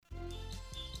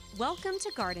Welcome to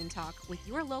Garden Talk with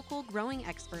your local growing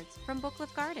experts from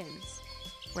Booklift Gardens,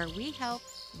 where we help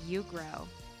you grow.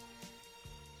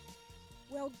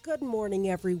 Well, good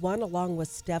morning, everyone. Along with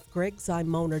Steph Griggs, I'm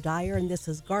Mona Dyer, and this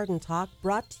is Garden Talk,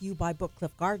 brought to you by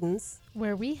Booklift Gardens,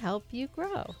 where we help you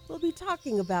grow. We'll be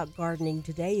talking about gardening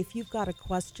today. If you've got a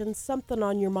question, something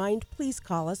on your mind, please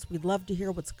call us. We'd love to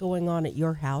hear what's going on at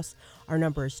your house. Our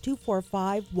number is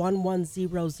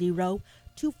 245-1100,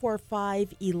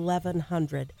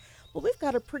 245-1100. Well, we've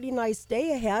got a pretty nice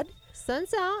day ahead.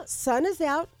 Sun's out. Sun is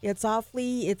out. It's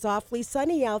awfully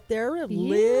sunny out there. A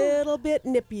little bit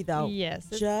nippy, though. Yes.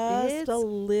 Just a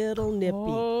little nippy.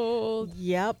 Cold.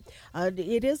 Yep.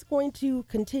 It is going to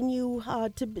continue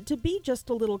to be just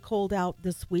a little cold out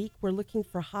this week. We're looking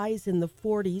for highs in the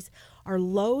 40s. Our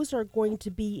lows are going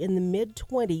to be in the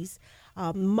mid-20s.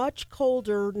 Much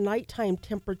colder nighttime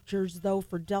temperatures, though,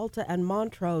 for Delta and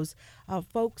Montrose.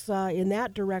 Folks in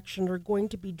that direction are going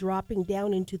to be dropping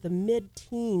down into the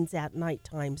mid-teens at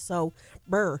nighttime. So,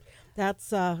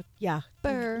 that's,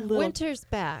 winter's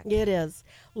back. It is.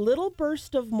 Little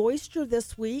burst of moisture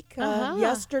this week.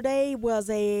 Yesterday was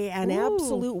an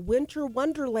absolute winter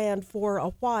wonderland for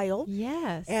a while.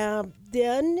 Yes.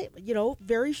 Then,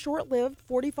 very short-lived,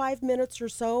 45 minutes or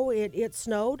so, it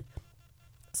snowed.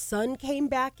 Sun came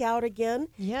back out again.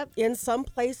 Yep. In some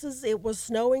places, it was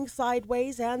snowing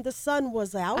sideways, and the sun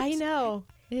was out. I know.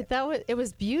 It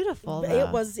was beautiful,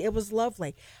 though. It was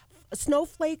lovely.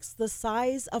 Snowflakes the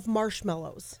size of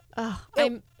marshmallows. Oh,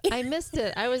 I missed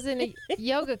it. I was in a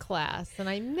yoga class, and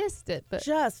I missed it. But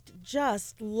just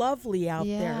lovely out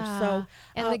there. So,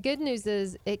 and the good news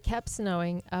is it kept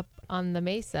snowing up on the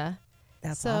mesa.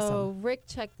 That's awesome. So Rick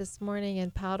checked this morning,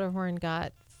 and Powderhorn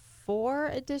got 4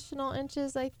 additional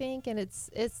inches, I think, and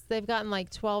they've gotten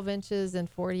like 12 inches in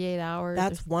 48 hours.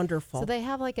 That's wonderful. So they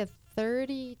have like a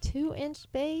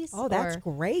 32-inch base. Oh, that's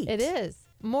great. It is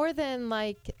more than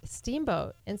like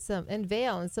Steamboat and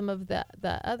Vail and some of the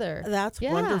other. That's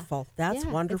wonderful. That's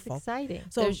wonderful. It's exciting.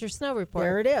 So there's your snow report.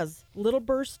 There it is. Little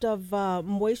burst of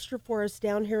moisture for us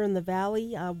down here in the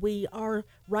valley. We are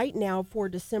right now for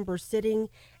December sitting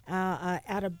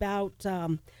at about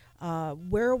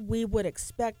where we would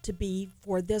expect to be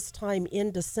for this time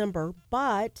in December,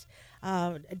 but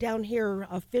down here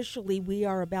officially we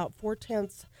are about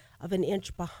 0.4 of an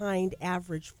inch behind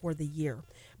average for the year.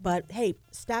 But hey,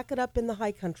 stack it up in the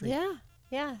high country.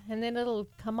 Yeah, and then it'll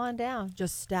come on down.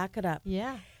 Just stack it up.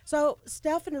 Yeah. So,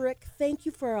 Steph and Rick, thank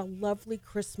you for a lovely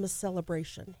Christmas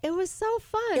celebration. It was so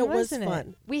fun, wasn't it? Was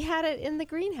fun. We had it in the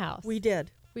greenhouse. We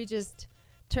did. We just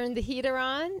turned the heater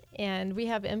on, and we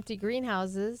have empty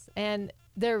greenhouses, and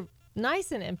they're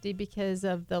nice and empty because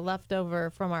of the leftover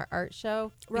from our art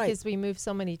show. Right. Because we moved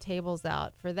so many tables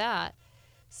out for that.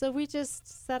 So we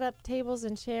just set up tables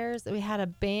and chairs. We had a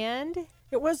band.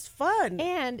 It was fun.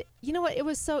 And you know what? It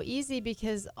was so easy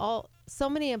because so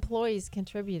many employees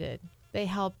contributed. They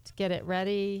helped get it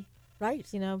ready. Right.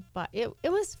 But it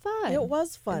was fun. It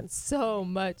was fun. And so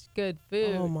much good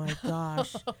food. Oh my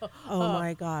gosh.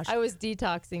 My gosh. I was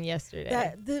detoxing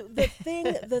yesterday.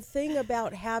 The thing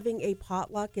about having a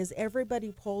potluck is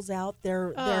everybody pulls out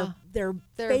their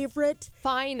favorite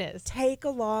finest take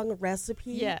along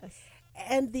recipe. Yes.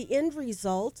 And the end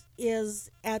result is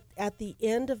at the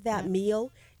end of that meal,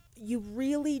 you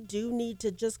really do need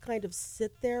to just kind of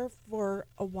sit there for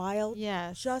a while.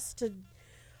 Yes. Just to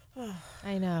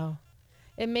I know.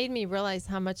 It made me realize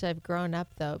how much I've grown up,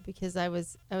 though, because I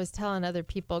was telling other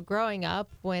people growing up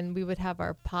when we would have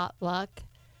our potluck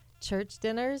church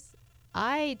dinners,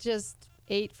 I just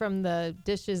ate from the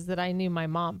dishes that I knew my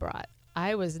mom brought.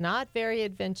 I was not very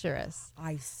adventurous.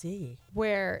 I see.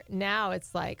 Where now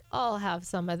it's like, I'll have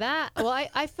some of that. Well,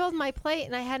 I filled my plate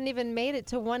and I hadn't even made it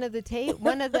to one of the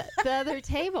other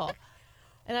table.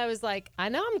 And I was like, I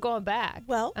know I'm going back.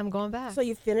 Well, I'm going back. So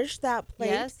you finished that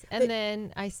plate. Yes, and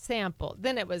then I sampled.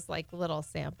 Then it was like little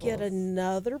samples. Get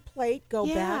another plate, go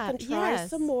back and try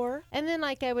some more. And then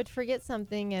like I would forget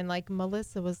something, and like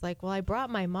Melissa was like, well, I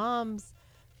brought my mom's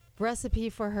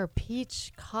recipe for her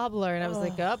peach cobbler. And I was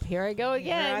like, here I go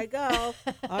again. Here I go.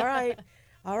 All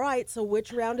right. So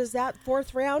which round is that?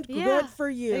 4th round? Yeah, good for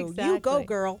you. Exactly. You go,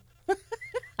 girl.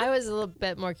 I was a little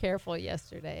bit more careful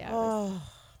yesterday.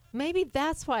 Maybe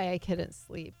that's why I couldn't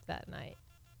sleep that night.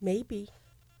 Maybe.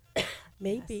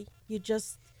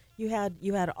 You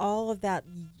had all of that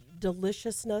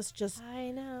deliciousness just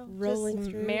rolling just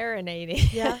through.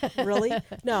 marinating. Yeah, really?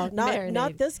 No,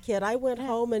 not this kid. I went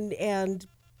home and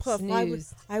poof,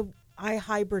 I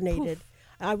hibernated.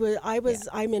 Poof.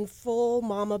 I'm in full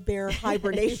mama bear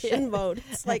hibernation mode.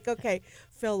 It's like, okay,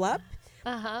 fill up,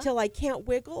 till I can't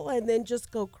wiggle and then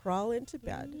just go crawl into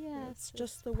bed. Yes, It's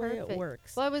just the way it perfect.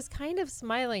 works. Well, I was kind of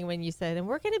smiling when you said, and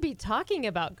we're going to be talking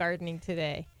about gardening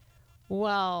today.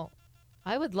 Well,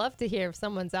 I would love to hear if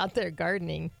someone's out there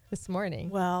gardening this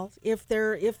morning. Well, if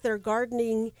they're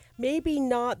gardening, maybe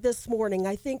not this morning.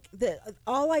 I think that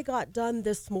all I got done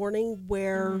this morning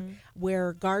where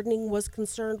gardening was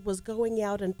concerned was going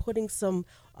out and putting some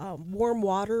warm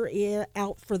water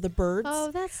out for the birds.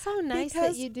 Oh, that's so nice that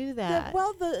Because you do that.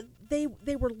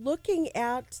 They were looking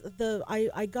at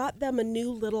I got them a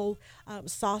new little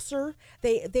saucer.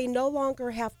 They no longer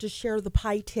have to share the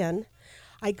pie tin.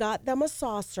 I got them a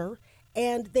saucer.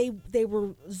 And they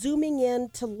were zooming in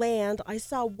to land. I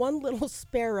saw one little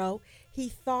sparrow. He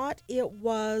thought it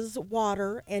was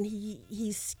water, and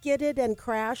he skidded and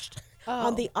crashed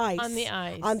on the ice. On the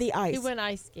ice. On the ice. He went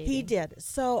ice skating. He did.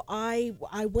 So I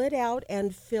went out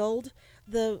and filled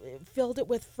it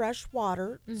with fresh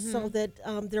water so that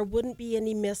there wouldn't be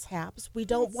any mishaps. We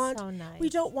don't That's so nice. we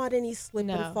don't want any slip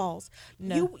No. and falls.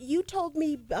 No. You told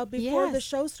me before the Yes.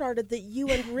 show started that you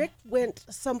and Rick went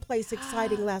someplace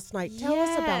exciting last night. Tell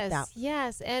us about that.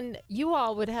 Yes, and you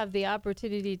all would have the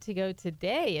opportunity to go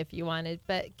today if you wanted,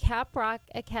 but Caprock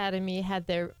Academy had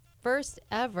their first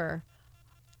ever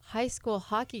high school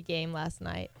hockey game last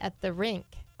night at the rink,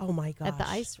 Oh my gosh. at the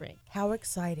ice rink. How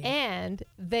exciting. And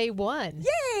they won.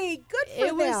 Yay, good for It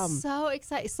them. was so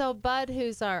exciting. So Bud,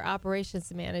 who's our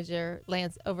operations manager,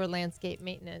 over landscape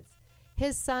maintenance,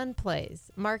 his son plays.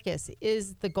 Marcus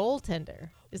is the goaltender.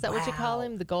 Is that what you call Wow.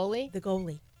 him, the goalie? The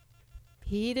goalie.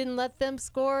 He didn't let them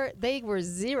score. They were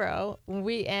 0,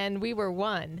 we were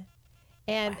 1.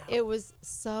 And it was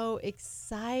so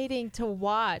exciting to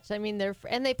watch. I mean,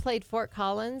 they played Fort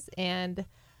Collins, and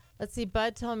let's see,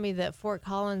 Bud told me that Fort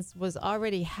Collins was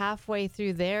already halfway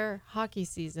through their hockey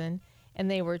season, and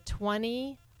they were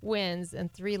 20 wins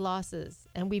and 3 losses,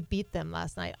 and we beat them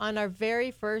last night on our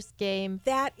very first game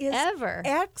That is ever.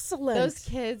 excellent. Those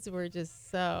kids were just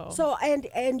so. So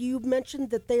and you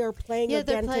mentioned that they are playing they're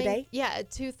again playing, today. Yeah, at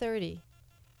 2:30.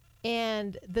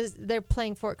 And they're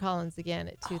playing Fort Collins again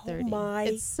at 2:30. Oh my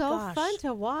It's so gosh. fun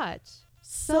to watch.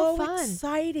 So fun.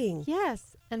 exciting.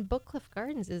 Yes, and Bookcliff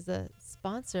Gardens is a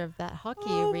sponsor of that hockey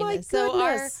Oh, arena. my So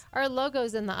goodness. our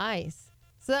logo's in the ice.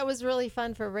 So that was really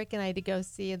fun for Rick and I to go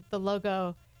see the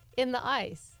logo in the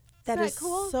ice. That Isn't is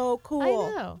cool? so cool. I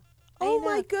know. Oh I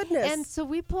my know. goodness. And so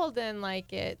we pulled in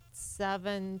like at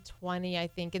 7:20, I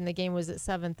think, and the game was at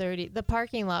 7:30. The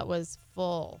parking lot was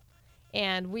full,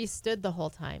 and we stood the whole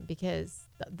time because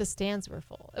the stands were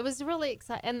full. It was really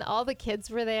exciting, and all the kids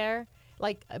were there,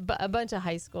 like a bunch of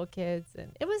high school kids,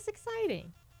 and it was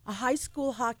exciting. A high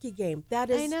school hockey game. That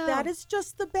I is know. that is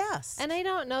just the best. And I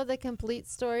don't know the complete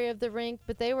story of the rink,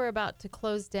 but they were about to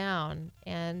close down,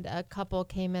 and a couple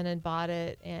came in and bought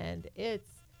it, and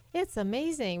it's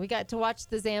amazing. We got to watch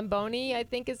the Zamboni, I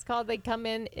think it's called. They come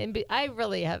in, I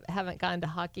really haven't gone to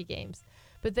hockey games,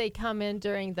 but they come in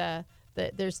during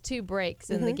there's 2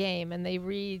 breaks in the game, and they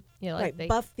read, right, they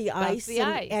buff the ice, the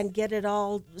ice. and get it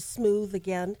all smooth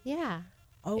again. Yeah.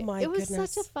 Oh my It was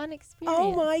goodness. such a fun experience.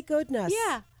 Oh my goodness.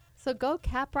 Yeah. So go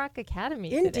Caprock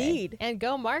Academy Indeed. today. And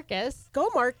go Marcus. Go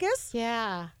Marcus.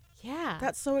 Yeah. Yeah.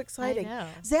 That's so exciting. know.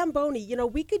 Zamboni,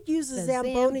 we could use a The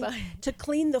Zamboni Zamboni. to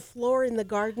clean the floor in the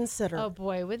garden center. Oh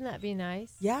boy, wouldn't that be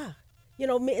nice? Yeah.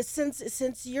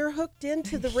 Since you're hooked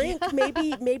into the rink,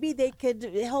 maybe they could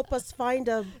help us find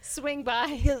a Swing by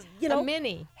a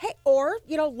mini. Hey, or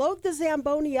load the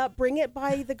Zamboni up, bring it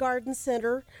by the garden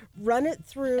center, run it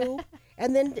through,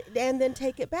 and then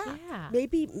take it back. Yeah.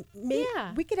 Maybe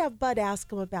Yeah. we could have Bud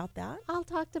ask him about that. I'll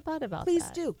talk to Bud about Please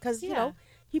that. do, because Yeah.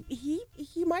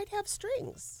 he might have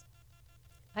strings.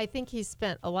 I think he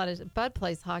spent a lot of Bud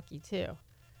plays hockey too.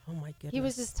 Oh my goodness. He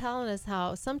was just telling us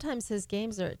how sometimes his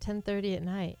games are at 10:30 at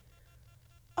night.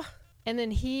 And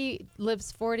then he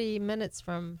lives 40 minutes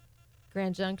from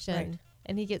Grand Junction, Right.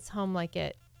 and he gets home like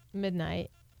at midnight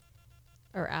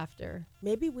or after.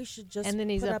 Maybe we should just And then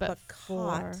he's put up up at a 4.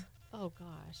 cot. Oh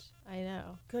gosh, I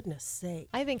know. Goodness sake.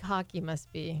 I think hockey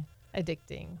must be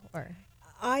addicting, or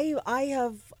I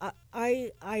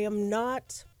am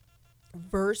not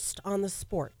versed on the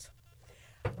sport,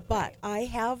 but I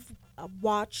have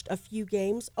watched a few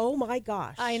games. Oh my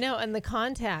gosh. I know, and the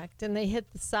contact, and they hit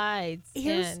the sides.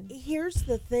 Here's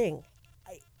the thing.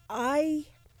 I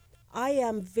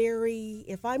am very,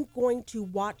 if I'm going to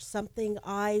watch something,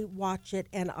 I watch it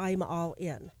and I'm all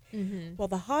in. Mm-hmm. Well,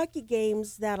 the hockey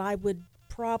games that I would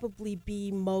probably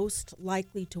be most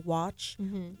likely to watch,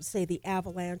 say the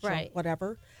Avalanche Right. or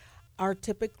whatever, are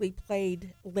typically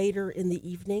played later in the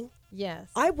evening. Yes.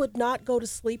 I would not go to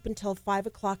sleep until 5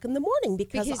 o'clock in the morning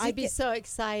because I you'd be get so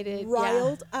excited.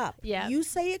 riled up. Yeah. You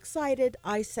say excited,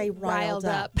 I say riled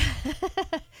up.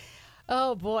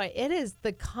 Oh boy, it is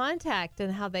the contact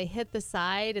and how they hit the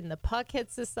side and the puck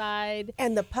hits the side.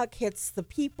 And the puck hits the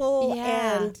people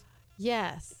and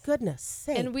yes. goodness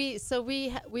sake. And we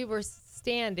were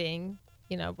standing,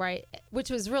 right, which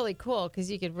was really cool because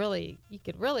you could really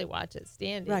watch it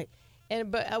standing. Right.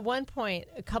 But at one point,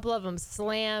 a couple of them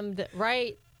slammed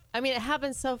right. I mean, it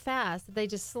happened so fast that they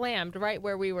just slammed right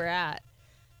where we were at.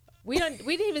 We didn't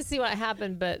even see what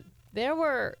happened, but there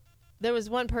was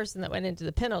one person that went into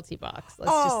the penalty box.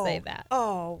 Let's just say that.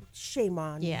 Oh, shame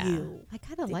on you. I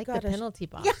kind of like the penalty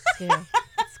box too.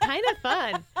 It's kind of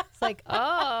fun. It's like,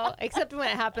 except when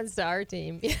it happens to our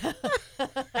team.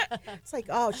 It's like,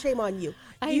 oh, shame on you.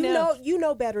 You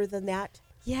know better than that.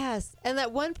 Yes. And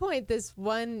at one point, this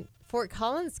one Fort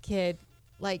Collins kid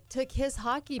took his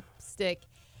hockey stick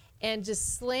and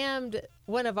just slammed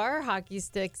one of our hockey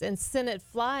sticks and sent it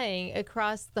flying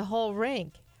across the whole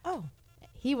rink. Oh.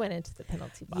 He went into the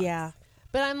penalty box. Yeah.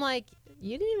 But I'm like,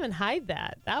 you didn't even hide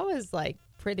that. That was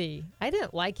pretty. I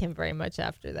didn't like him very much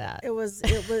after that. It was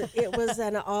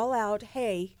an all out,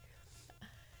 hey,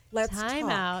 let's Time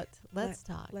talk. out. Let's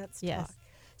talk. Let's yes. talk.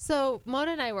 So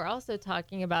Mona and I were also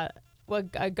talking about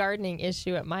a gardening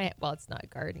issue at it's not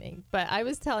gardening, but I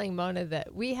was telling Mona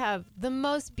that we have the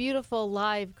most beautiful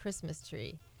live Christmas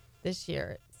tree this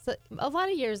year. So a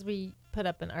lot of years we put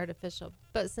up an artificial,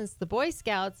 but since the Boy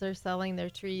Scouts are selling their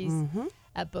trees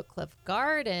at Bookcliff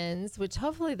Gardens, which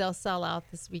hopefully they'll sell out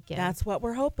this weekend. That's what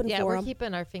we're hoping for. Yeah, we're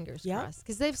keeping our fingers crossed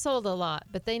because they've sold a lot,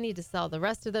 but they need to sell the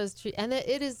rest of those trees. And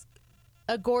it is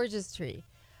a gorgeous tree.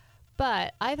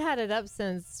 But I've had it up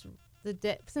since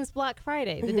Black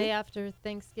Friday, the day after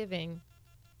Thanksgiving.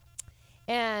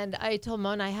 And I told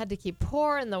Mona I had to keep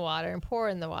pouring the water.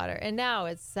 And now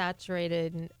it's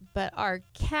saturated. But our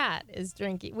cat is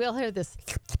drinking. We'll hear this.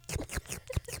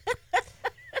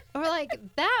 We're like,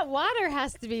 that water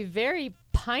has to be very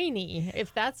piney,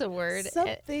 if that's a word.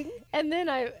 Something. And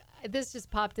then this just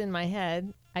popped in my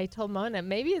head. I told Mona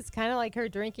maybe it's kind of like her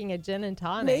drinking a gin and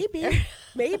tonic.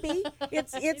 Maybe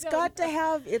it's got to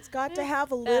have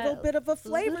a little bit of a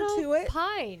flavor to it.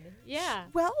 Pine, yeah.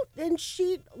 Well, and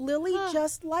Lily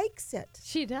just likes it.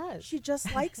 She does. She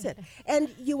just likes it. And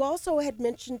you also had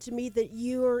mentioned to me that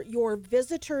your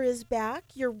visitor is back.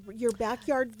 Your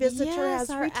backyard visitor has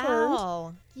returned.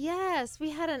 Owl. Yes, we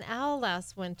had an owl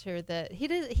last winter that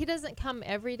he doesn't come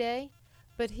every day,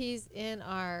 but he's in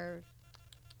our.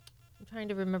 I'm trying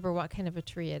to remember what kind of a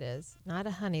tree it is. Not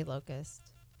a honey locust.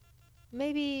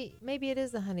 Maybe it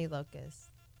is a honey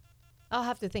locust. I'll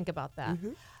have to think about that.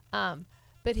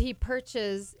 But he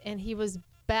perches and he was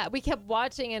back. We kept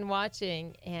watching,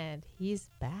 and he's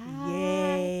back.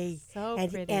 Yay. So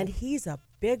pretty. And he's a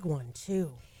big one,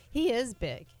 too. He is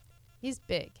big. He's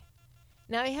big.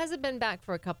 Now, he hasn't been back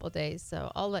for a couple days,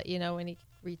 so I'll let you know when he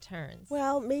returns.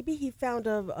 Well, maybe he found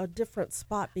a different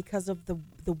spot because of the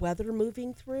weather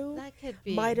moving through. That could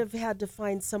be. Might have had to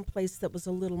find some place that was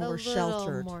a little more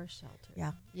sheltered.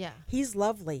 Yeah. Yeah. He's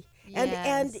lovely. Yes.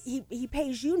 And he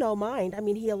pays you no mind. I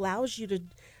mean, he allows you to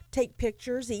take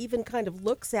pictures. He even kind of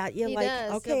looks at you he like,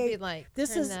 does. okay, He'll be like,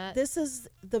 this is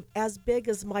as big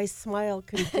as my smile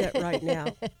can fit right now.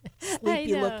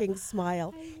 Sleepy looking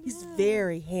smile. He's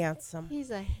very handsome. He's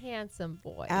a handsome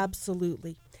boy.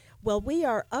 Absolutely. Well, we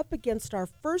are up against our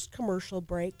first commercial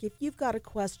break. If you've got a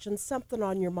question, something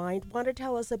on your mind, want to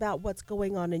tell us about what's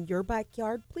going on in your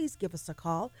backyard, please give us a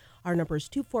call. Our number is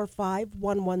 245-1100,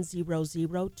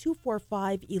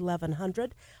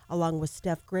 245-1100. Along with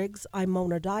Steph Griggs, I'm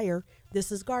Mona Dyer.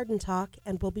 This is Garden Talk,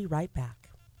 and we'll be right back.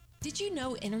 Did you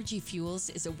know Energy Fuels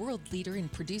is a world leader in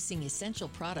producing essential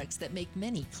products that make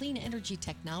many clean energy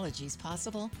technologies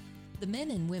possible? The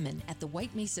men and women at the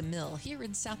White Mesa Mill here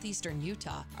in southeastern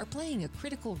Utah are playing a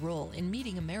critical role in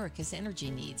meeting America's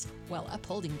energy needs while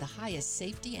upholding the highest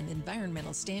safety and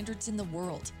environmental standards in the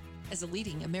world. As a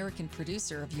leading American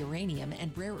producer of uranium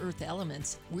and rare earth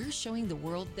elements, we're showing the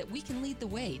world that we can lead the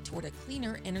way toward a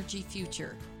cleaner energy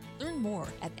future. Learn more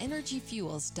at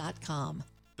energyfuels.com.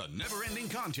 The never-ending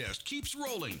contest keeps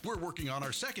rolling. We're working on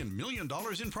our second $1 million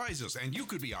in prizes, and you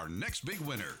could be our next big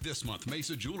winner. This month,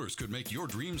 Mesa Jewelers could make your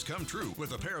dreams come true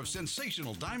with a pair of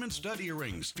sensational diamond stud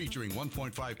earrings featuring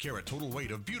 1.5 carat total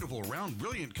weight of beautiful, round,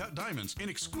 brilliant cut diamonds in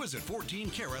exquisite 14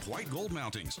 carat white gold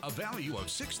mountings, a value of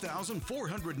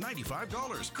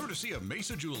 $6,495, courtesy of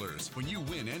Mesa Jewelers. When you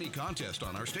win any contest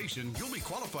on our station, you'll be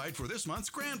qualified for this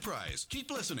month's grand prize. Keep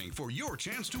listening for your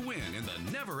chance to win in the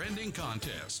never-ending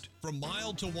contest. From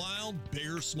mild to wild, big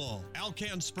or small,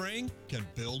 Alcan Spring can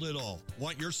build it all.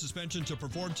 Want your suspension to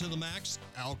perform to the max?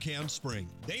 Alcan Spring.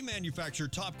 They manufacture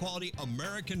top-quality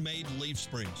American-made leaf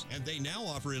springs, and they now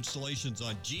offer installations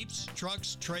on Jeeps,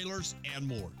 trucks, trailers, and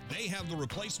more. They have the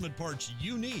replacement parts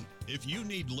you need. If you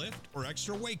need lift or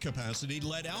extra weight capacity,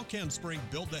 let Alcan Spring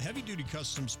build the heavy-duty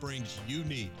custom springs you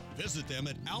need. Visit them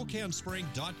at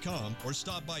alcanspring.com or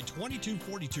stop by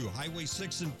 2242 Highway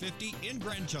 6 and 50 in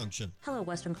Grand Junction. Hello,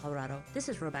 Western Colorado. This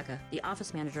is Rebecca, the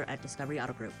office manager at Discovery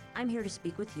Auto Group. I'm here to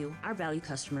speak with you, our value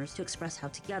customers, to express how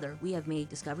together we have made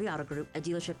Discovery Auto Group a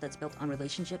dealership that's built on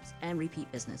relationships and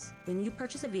repeat business. When you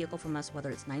purchase a vehicle from us, whether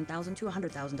it's $9,000 to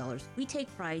 $100,000, we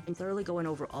take pride in thoroughly going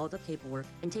over all the paperwork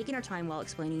and taking our time while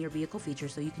explaining your vehicle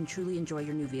features so you can truly enjoy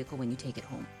your new vehicle when you take it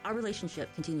home. Our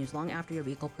relationship continues long after your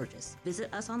vehicle purchase.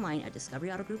 Visit us online at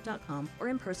discoveryautogroup.com or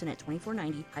in person at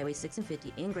 2490 Highway 6 and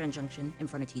 50 in Grand Junction in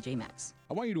front of TJ Maxx.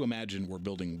 I want you to imagine we're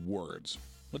building words.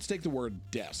 Let's take the word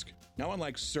desk. Now,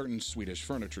 unlike certain Swedish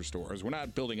furniture stores, we're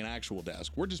not building an actual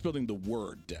desk. We're just building the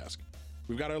word desk.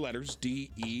 We've got our letters, D,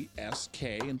 E, S,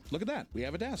 K, and look at that. We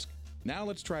have a desk. Now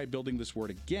let's try building this word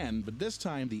again, but this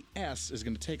time the S is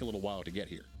going to take a little while to get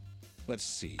here. Let's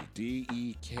see,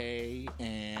 D-E-K,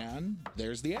 and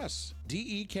there's the S.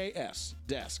 D-E-K-S,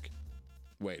 desk.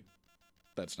 Wait,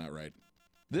 that's not right.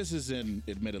 This is an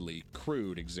admittedly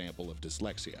crude example of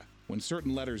dyslexia, when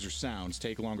certain letters or sounds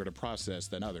take longer to process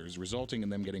than others, resulting in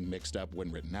them getting mixed up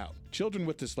when written out. Children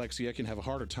with dyslexia can have a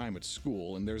harder time at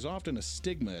school, and there's often a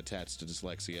stigma attached to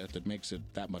dyslexia that makes it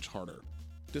that much harder.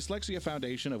 Dyslexia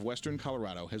Foundation of Western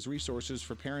Colorado has resources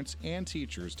for parents and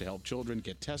teachers to help children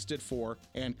get tested for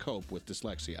and cope with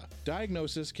dyslexia.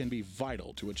 Diagnosis can be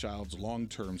vital to a child's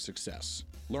long-term success.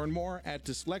 Learn more at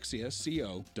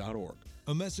dyslexiaco.org.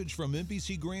 A message from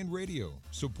NBC Grand Radio,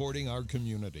 supporting our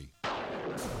community.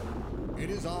 It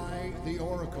is I, the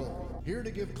Oracle, here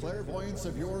to give clairvoyance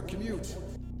of your commute.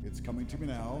 It's coming to me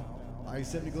now.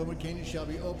 I-70 Glenwood Canyon shall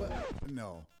be open.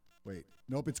 No. Wait.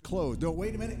 Nope, it's closed. No,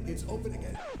 wait a minute. It's open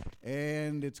again.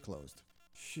 And it's closed.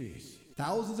 Jeez.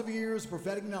 Thousands of years of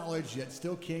prophetic knowledge, yet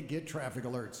still can't get traffic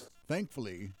alerts.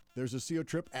 Thankfully, there's a CO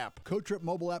Trip app. CoTrip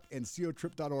mobile app and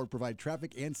cotrip.org provide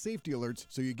traffic and safety alerts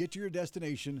so you get to your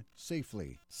destination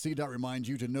safely. CDOT reminds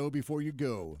you to know before you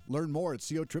go. Learn more at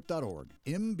cotrip.org.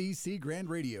 NBC Grand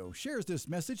Radio shares this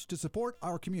message to support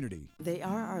our community. They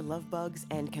are our love bugs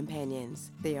and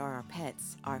companions. They are our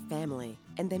pets, our family,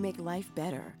 and they make life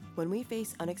better. When we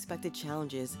face unexpected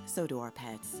challenges, so do our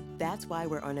pets. That's why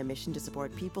we're on a mission to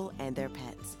support people and their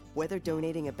pets. Whether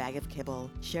donating a bag of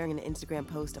kibble, sharing an Instagram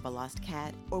post of a lost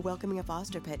cat, or welcoming a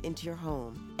foster pet into your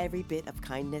home, every bit of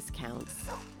kindness counts.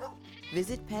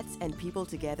 Visit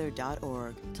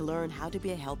petsandpeopletogether.org to learn how to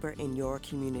be a helper in your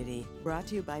community. Brought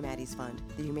to you by Maddie's Fund,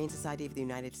 the Humane Society of the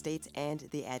United States, and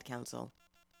the Ad Council.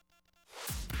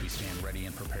 We stand ready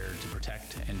and prepared to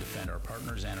protect and defend our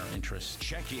partners and our interests.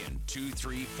 Check in 2,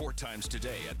 3, 4 times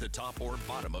today at the top or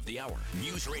bottom of the hour.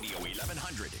 News Radio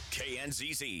 1100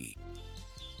 KNZZ.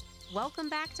 Welcome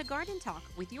back to Garden Talk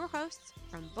with your hosts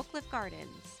from Booklift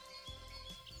Gardens.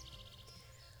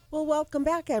 Well, welcome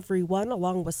back, everyone.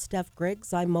 Along with Steph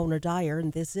Griggs, I'm Mona Dyer,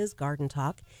 and this is Garden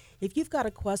Talk. If you've got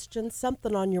a question,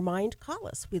 something on your mind, call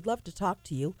us. We'd love to talk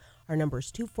to you. Our number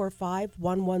is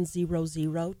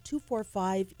 245-1100,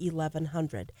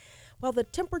 245-1100. Well, the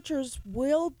temperatures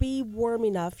will be warm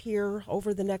enough here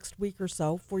over the next week or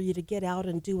so for you to get out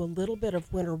and do a little bit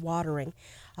of winter watering.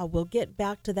 We'll get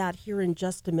back to that here in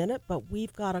just a minute, but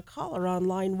we've got a caller on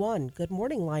line one. Good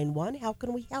morning, line one. How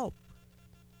can we help?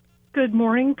 Good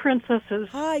morning, princesses.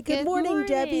 Hi, good morning,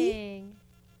 Debbie.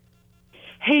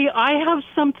 Hey, I have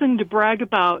something to brag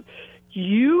about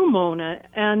you, Mona,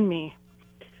 and me.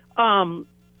 The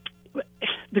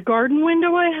garden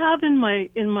window I have in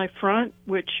my front,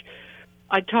 which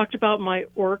I talked about my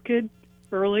orchid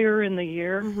earlier in the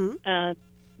year, and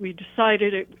we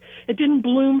decided it didn't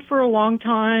bloom for a long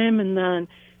time, and then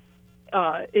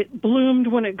it bloomed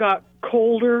when it got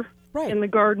colder. Right. In the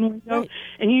garden window,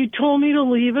 and you told me to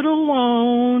leave it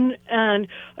alone, and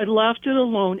I left it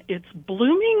alone. It's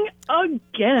blooming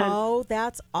again. Oh,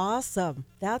 that's awesome.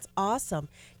 That's awesome.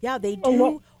 Yeah, they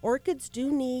do. Orchids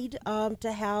do need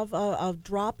to have a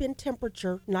drop in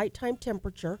temperature, nighttime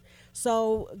temperature.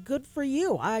 So good for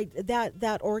you.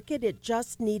 That orchid, it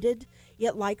just needed,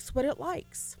 it likes what it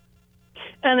likes.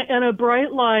 And a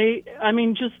bright light, I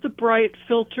mean, just the bright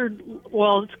filtered,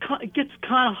 well, it gets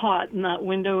kind of hot in that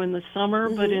window in the summer,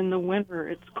 but in the winter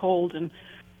it's cold and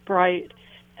bright.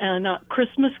 And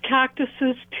Christmas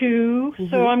cactuses, too.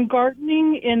 So I'm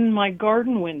gardening in my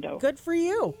garden window. Good for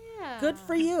you. Yeah. Good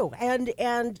for you.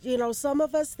 And you know, some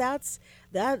of us that's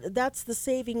the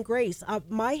saving grace.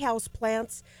 My house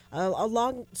plants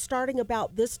starting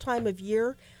about this time of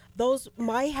year,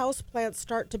 my house plants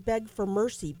start to beg for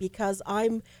mercy because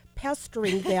I'm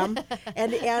pestering them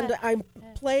and I'm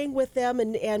playing with them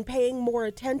and paying more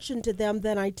attention to them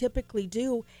than I typically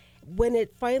do. When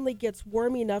it finally gets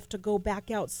warm enough to go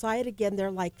back outside again, they're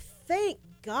like, thank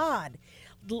God.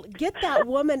 Get that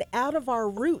woman out of our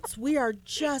roots. We are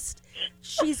just,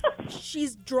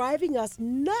 she's driving us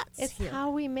nuts. It's here. how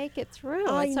we make it through.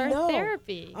 It's our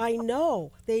therapy. I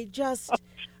know. They just...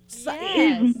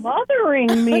 Yes. She's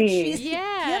mothering me.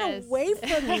 Get away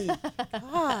from me.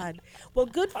 God. Well,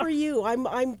 good for you.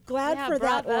 I'm glad for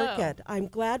that orchid. I'm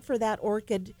glad for that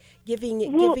orchid giving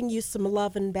you some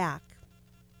loving back.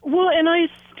 Well, and I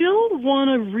still want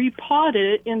to repot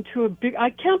it into a big...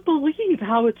 I can't believe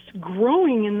how it's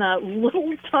growing in that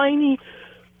little tiny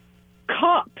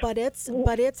cup. But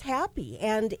it's happy,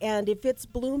 and if it's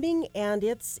blooming and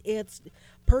it's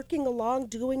perking along,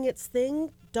 doing its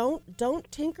thing,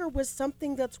 don't tinker with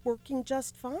something that's working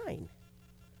just fine.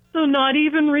 So not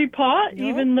even repot, No.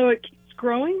 even though it keeps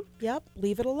growing? Yep,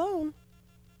 leave it alone.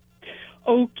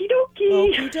 Okie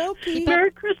dokie. Okie dokie.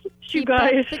 Merry Christmas, you Keep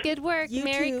guys. up the good work. You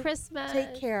Merry too. Christmas.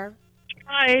 Take care.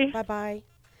 Bye. Bye-bye.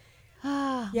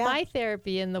 My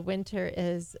therapy in the winter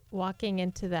is walking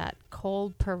into that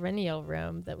cold perennial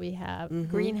room that we have,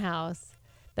 greenhouse,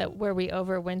 where we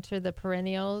overwinter the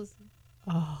perennials.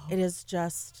 Oh, It is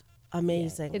just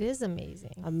amazing. it is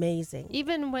amazing. Amazing.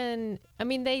 Even when,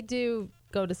 they do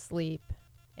go to sleep,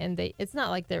 and it's not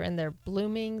like they're in there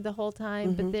blooming the whole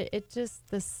time, but it just,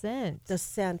 the scent. The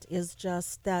scent is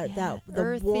just the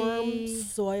earthy, warm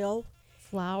soil,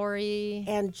 flowery,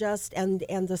 and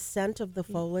the scent of the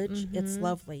foliage. It's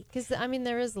lovely. Because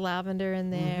there is lavender in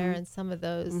there, and some of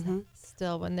those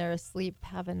still, when they're asleep,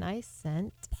 have a nice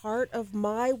scent. Part of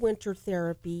my winter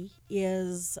therapy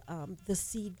is the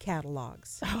seed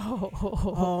catalogs.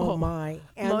 Oh my!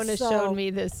 And Mona so- showed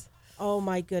me this. Oh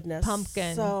my goodness!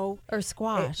 Pumpkin or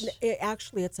squash.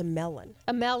 Actually, it's a melon.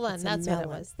 A melon. It's a That's what it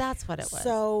melon. was. That's what it was.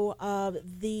 So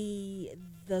the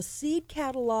seed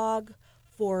catalog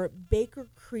for Baker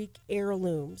Creek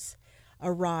Heirlooms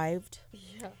arrived.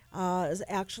 Yeah.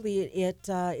 Actually,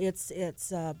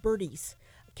 it's Birdie's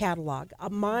catalog.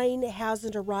 Mine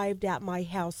hasn't arrived at my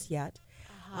house yet.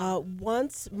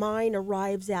 Once mine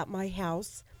arrives at my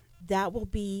house, that will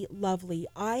be lovely.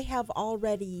 I have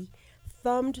already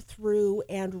thumbed through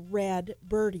and read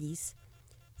Birdie's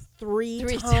three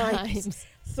times.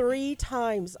 3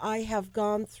 times I have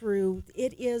gone through.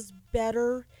 It is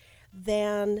better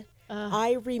than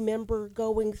I remember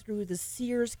going through the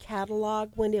Sears catalog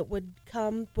when it would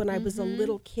come when I was a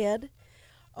little kid.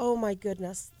 Oh my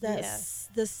goodness.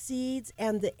 The seeds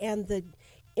and the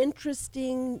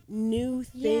interesting new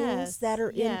things that are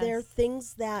in there,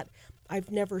 things that I've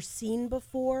never seen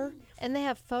before. And they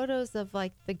have photos of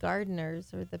like the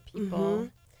gardeners or the people.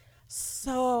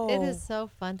 So it is so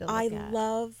fun to look I at.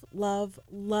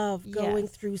 love going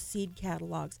through seed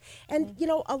catalogs. And you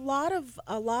know, a lot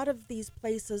of these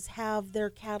places have their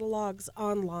catalogs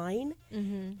online.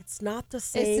 It's not the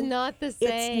same. It's not the same.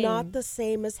 It's not the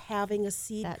same as having a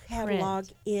seed catalog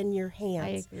in your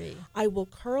hands. I agree. I will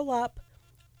curl up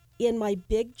in my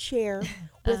big chair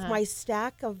with my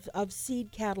stack of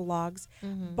seed catalogs.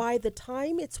 By the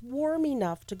time it's warm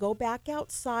enough to go back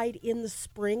outside in the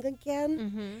spring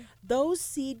again, those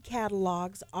seed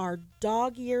catalogs are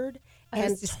dog-eared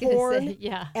and torn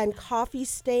and coffee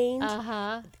stained,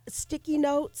 sticky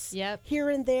notes here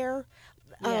and there,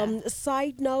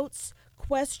 side notes,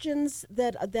 questions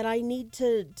that I need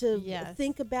to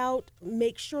think about,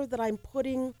 make sure that I'm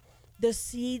putting the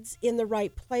seeds in the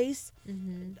right place.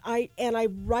 I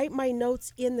write my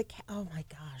notes in the oh my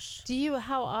gosh.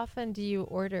 How often do you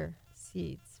order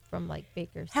seeds from like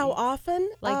Baker Seeds? How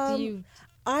often? Like do you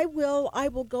I will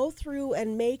go through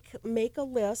and make a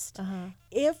list.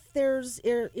 If there's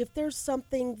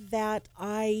something that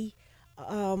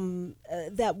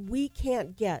that we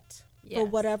can't get for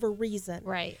whatever reason,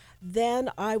 right,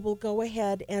 then I will go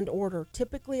ahead and order.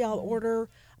 Typically I'll order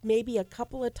maybe a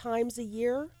couple of times a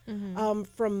year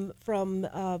from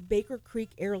Baker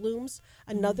Creek Heirlooms.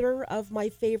 Another of my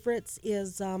favorites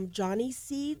is Johnny's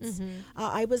Seeds.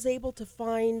 I was able to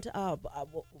find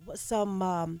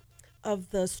some of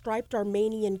the striped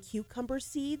Armenian cucumber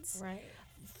seeds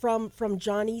from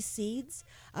Johnny's Seeds.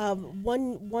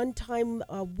 One time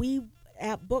we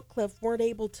at Book Cliff weren't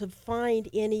able to find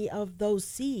any of those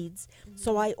seeds,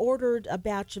 so I ordered a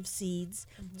batch of seeds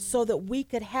so that we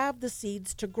could have the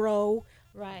seeds to grow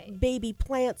Right. baby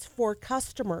plants for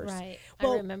customers. Right.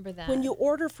 Well, I remember that. when you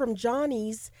order from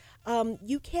Johnny's,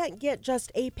 you can't get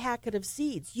just a packet of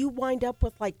seeds. You wind up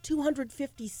with like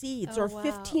 250 seeds Oh, or wow.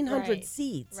 1,500 Right.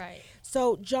 seeds. Right.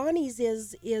 So Johnny's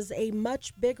is a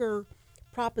much bigger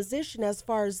proposition as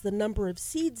far as the number of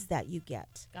seeds that you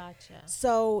get. Gotcha.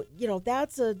 So,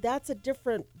 that's a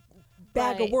different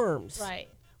bag of Right. worms. Right.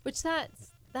 Which that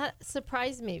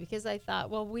surprised me because I thought,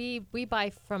 well, we buy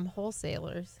from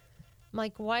wholesalers. I'm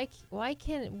like, why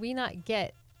can we not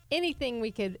get anything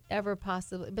we could ever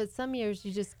possibly? But some years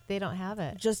they don't have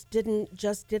it. Just didn't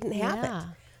have Yeah. it.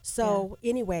 So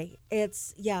anyway,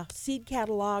 it's seed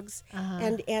catalogs,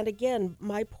 and again,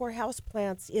 my poor house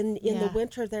plants in the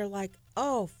winter, they're like,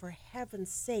 oh, for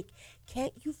heaven's sake,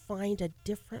 can't you find a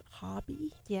different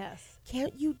hobby? Yes.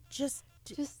 Can't you just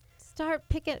start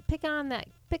pick on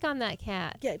that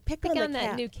cat. Yeah, pick on the that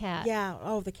cat. new cat. Yeah.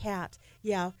 Oh, the cat.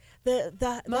 Yeah.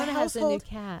 The Mona has a new household.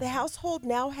 cat. The household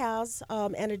now has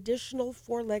an additional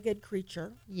 4-legged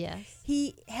creature. Yes.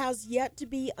 He has yet to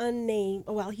be unnamed.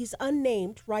 Well, he's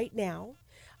unnamed right now.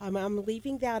 I'm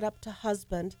leaving that up to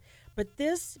husband. But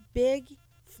this big,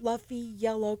 fluffy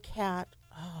yellow cat.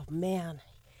 Oh man,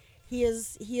 he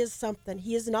is something.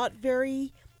 He is not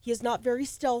very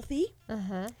stealthy.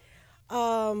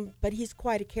 But he's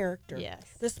quite a character. Yes.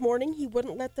 This morning he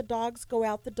wouldn't let the dogs go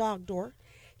out the dog door.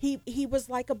 He was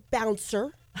like a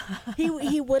bouncer.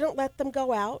 he wouldn't let them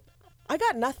go out. I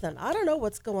got nothing. I don't know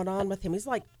what's going on with him. He's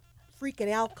like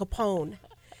freaking Al Capone.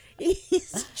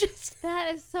 He's just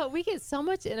that is so. We get so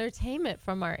much entertainment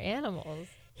from our animals.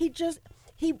 He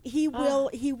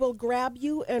will grab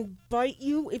you and bite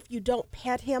you if you don't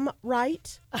pet him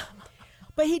right.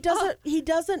 But he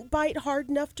doesn't bite hard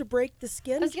enough to break the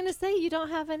skin. I was gonna say you don't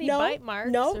have any bite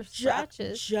marks or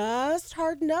scratches. Just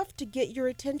hard enough to get your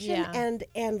attention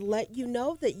and let you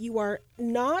know that you are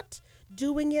not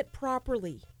doing it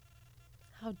properly.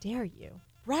 How dare you?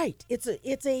 Right. It's a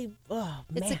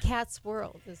cat's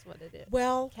world is what it is.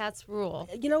 Well, cats rule.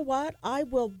 You know what? I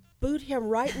will boot him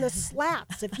right in the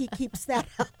slats if he keeps that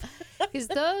up. Because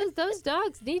those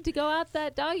dogs need to go out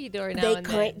that doggy door now and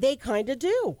then. They kind of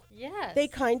do. Yes. They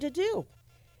kind of do.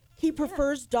 He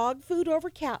prefers dog food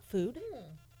over cat food.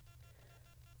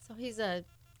 So he's a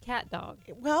cat dog.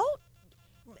 Well,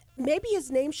 maybe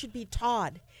his name should be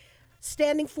Todd,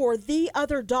 standing for the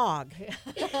other dog.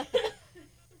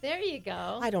 There you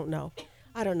go. I don't know.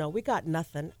 We got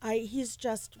nothing. He's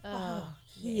just,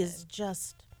 he's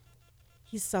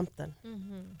something.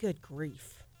 Mm-hmm. Good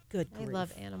grief. Good grief. I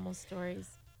love animal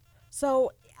stories.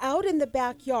 So out in the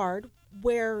backyard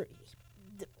where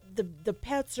the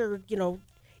pets are,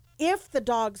 if the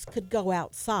dogs could go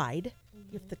outside,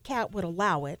 if the cat would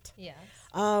allow it. Yes.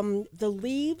 The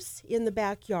leaves in the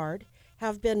backyard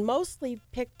have been mostly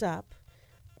picked up.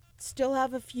 Still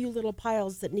have a few little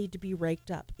piles that need to be raked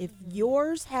up. If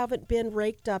yours haven't been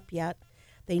raked up yet,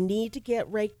 they need to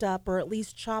get raked up or at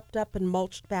least chopped up and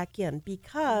mulched back in,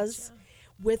 because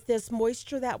with this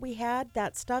moisture that we had,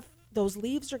 those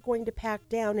leaves are going to pack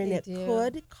down and it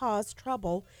could cause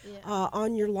trouble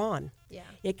on your lawn. Yeah.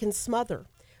 It can smother.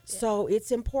 Yeah. So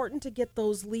it's important to get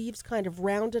those leaves kind of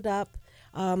rounded up,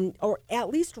 or at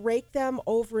least rake them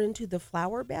over into the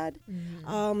flower bed,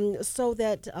 so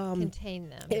that contain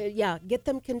them. Get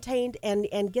them contained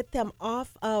and get them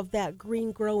off of that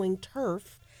green growing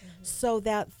turf, so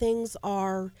that things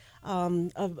are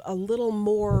a little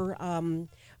more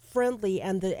friendly,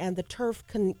 and the turf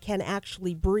can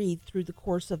actually breathe through the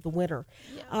course of the winter.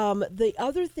 Yeah. The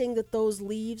other thing that those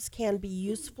leaves can be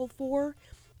useful for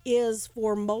is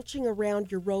for mulching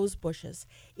around your rose bushes.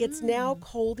 It's now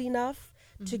cold enough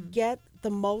to get the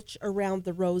mulch around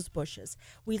the rose bushes.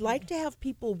 We like to have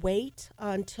people wait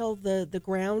until the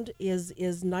ground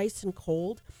is nice and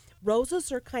cold.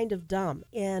 Roses are kind of dumb,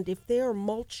 and if they are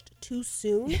mulched too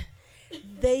soon,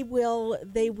 they will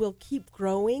keep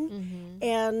growing,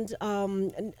 and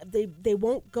they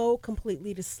won't go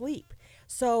completely to sleep.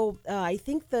 So I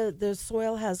think the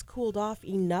soil has cooled off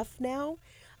enough now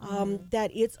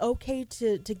that it's okay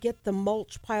to get the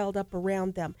mulch piled up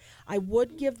around them. I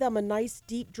would give them a nice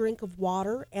deep drink of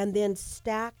water and then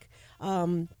stack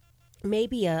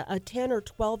maybe a 10 or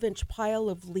 12 inch pile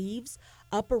of leaves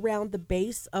up around the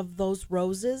base of those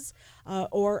roses,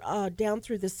 or down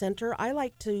through the center. I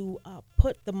like to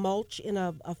put the mulch in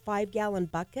a 5-gallon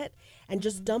bucket and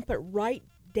just dump it right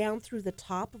down through the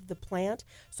top of the plant,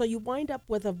 so you wind up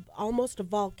with almost a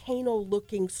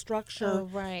volcano-looking structure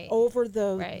over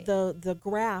the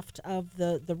graft of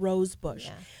the rose bush.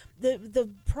 Yeah. The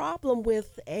problem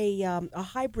with a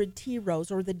hybrid tea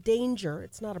rose, or the danger,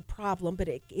 it's not a problem, but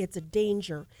it's a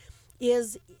danger,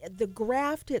 is the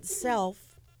graft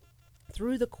itself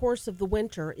through the course of the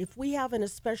winter. If we have an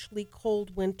especially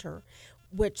cold winter,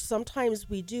 which sometimes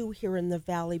we do here in the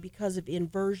valley because of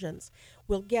inversions,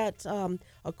 we'll get a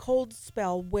cold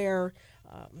spell where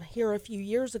here a few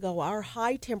years ago, our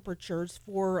high temperatures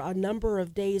for a number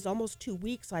of days, almost 2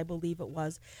 weeks, I believe it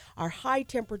was, our high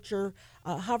temperature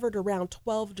hovered around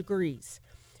 12 degrees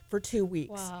for 2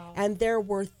 weeks. Wow. And there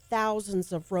were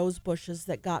thousands of rose bushes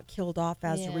that got killed off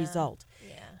as a result.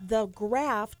 Yeah. The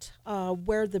graft,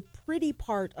 where the pretty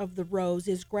part of the rose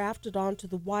is grafted onto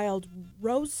the wild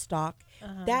rose stalk,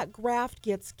 that graft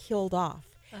gets killed off.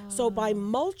 So by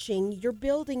mulching, you're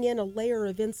building in a layer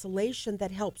of insulation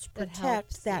that helps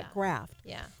protect that graft.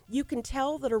 Yeah. You can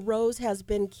tell that a rose has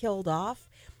been killed off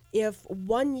if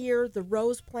one year the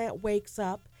rose plant wakes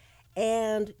up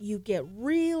and you get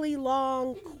really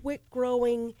long,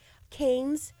 quick-growing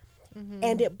canes,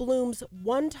 and it blooms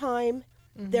one time.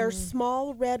 They're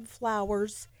small red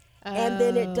flowers, and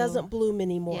then it doesn't bloom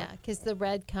anymore. Yeah, because the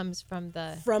red comes from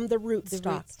the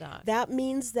rootstock. That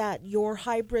means that your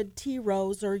hybrid tea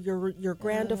rose or your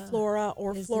grandiflora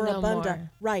or is floribunda, no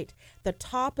more. right? The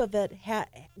top of it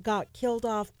got killed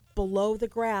off below the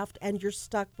graft, and you're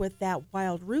stuck with that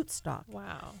wild rootstock.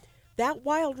 Wow. That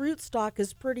wild rootstock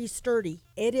is pretty sturdy.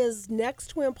 It is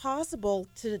next to impossible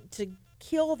to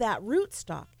kill that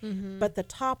rootstock, but the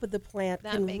top of the plant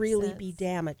That can makes really be sense.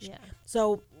 damaged. Yeah.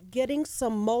 So getting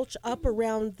some mulch up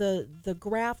around the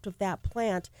graft of that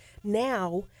plant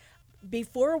now,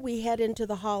 before we head into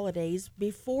the holidays,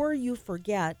 before you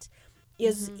forget,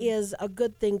 is a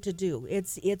good thing to do.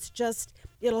 It's just,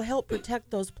 it'll help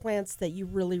protect those plants that you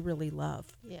really, really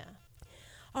love. Yeah.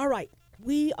 All right,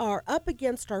 we are up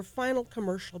against our final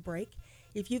commercial break.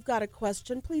 If you've got a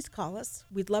question, please call us.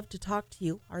 We'd love to talk to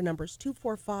you. Our number's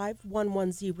 245-1100,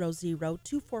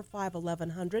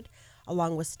 245-1100.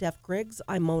 Along with Steph Griggs,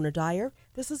 I'm Mona Dyer.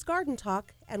 This is Garden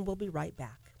Talk, and we'll be right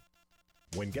back.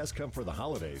 When guests come for the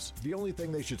holidays, the only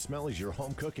thing they should smell is your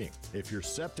home cooking. If your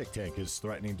septic tank is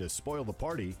threatening to spoil the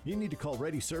party, you need to call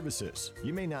Ready Services.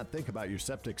 You may not think about your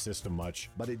septic system much,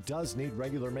 but it does need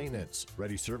regular maintenance.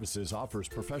 Ready Services offers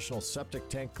professional septic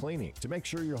tank cleaning to make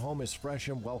sure your home is fresh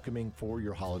and welcoming for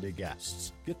your holiday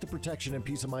guests. Get the protection and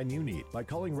peace of mind you need by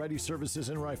calling Ready Services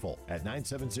in Rifle at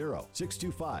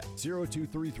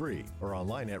 970-625-0233 or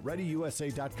online at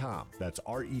ReadyUSA.com. That's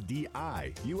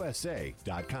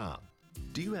REDIUSA.com.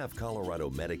 Do you have Colorado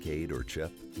Medicaid or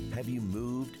CHIP? Have you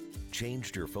moved,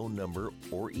 changed your phone number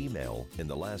or email in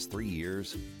the last 3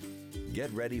 years? Get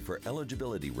ready for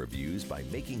eligibility reviews by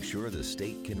making sure the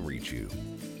state can reach you.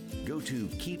 Go to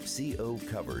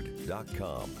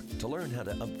keepcocovered.com to learn how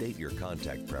to update your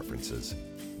contact preferences.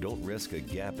 Don't risk a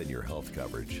gap in your health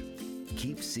coverage.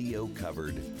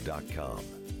 Keepcocovered.com.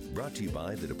 Brought to you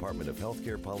by the Department of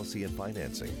Healthcare Policy and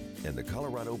Financing and the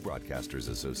Colorado Broadcasters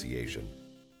Association.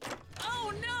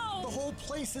 Oh no! The whole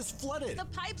place is flooded. The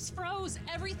pipes froze.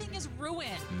 Everything is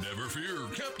ruined. Never fear,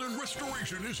 Captain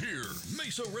Restoration is here.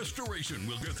 Mesa Restoration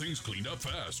will get things cleaned up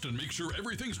fast and make sure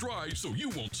everything's dry so you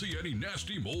won't see any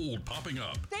nasty mold popping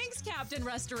up. Thanks, Captain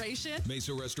Restoration.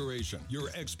 Mesa Restoration, your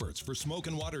experts for smoke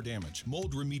and water damage,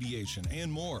 mold remediation,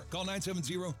 and more. Call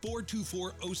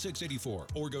 970-424-0684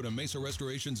 or go to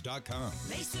mesarestorations.com.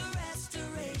 Mesa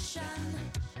Restoration,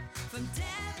 from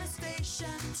devastation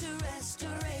to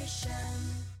restoration.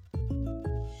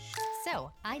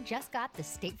 So, I just got the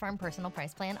State Farm Personal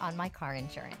Price Plan on my car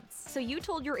insurance. So you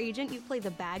told your agent you play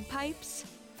the bagpipes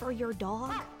for your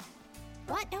dog?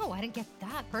 What? No, I didn't get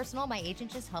that personal. My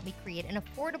agent just helped me create an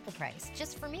affordable price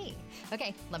just for me.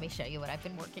 Okay, let me show you what I've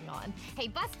been working on. Hey,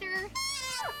 Buster!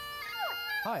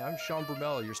 Hi, I'm Sean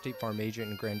Brumell, your State Farm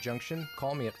agent in Grand Junction.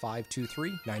 Call me at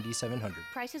 523-9700.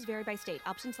 Prices vary by state.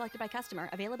 Options selected by customer.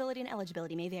 Availability and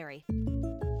eligibility may vary.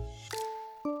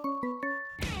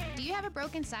 Do you have a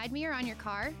broken side mirror on your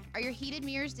car? Are your heated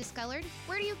mirrors discolored?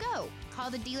 Where do you go? Call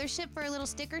the dealership for a little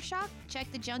sticker shock?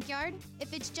 Check the junkyard?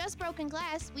 If it's just broken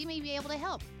glass, we may be able to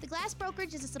help. The Glass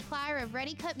Brokerage is a supplier of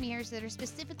ready-cut mirrors that are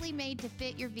specifically made to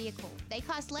fit your vehicle. They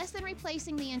cost less than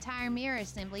replacing the entire mirror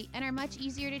assembly and are much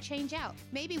easier to change out.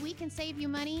 Maybe we can save you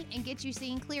money and get you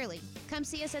seeing clearly. Come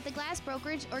see us at the Glass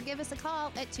Brokerage or give us a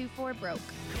call at 24-BROKE.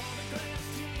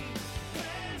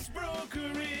 Glass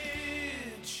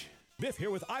Brokerage. Biff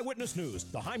here with Eyewitness News.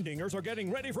 The Heimdingers are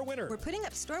getting ready for winter. We're putting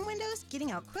up storm windows,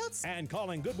 getting out quilts, and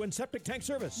calling Goodwin Septic Tank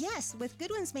Service. Yes, with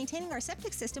Goodwin's maintaining our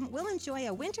septic system, we'll enjoy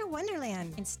a winter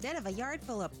wonderland instead of a yard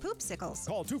full of poopsicles.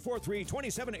 Call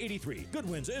 243-2783.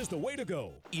 Goodwin's is the way to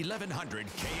go. 1100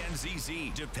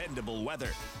 KNZZ, dependable weather.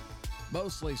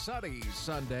 Mostly sunny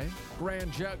Sunday.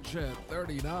 Grand Junction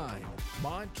 39.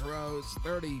 Montrose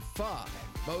 35.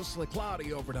 Mostly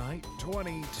cloudy overnight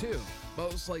 22.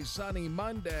 Mostly sunny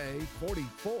Monday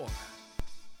 44.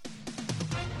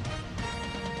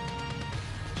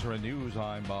 SRN News,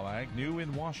 I'm Bob Agnew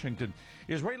in Washington.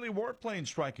 Israeli warplanes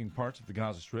striking parts of the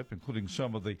Gaza Strip, including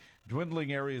some of the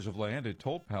dwindling areas of land it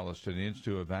told Palestinians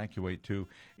to evacuate to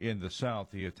in the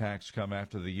south. The attacks come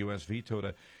after the U.S. vetoed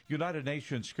a United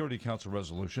Nations Security Council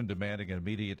resolution demanding an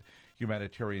immediate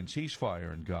humanitarian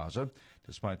ceasefire in Gaza.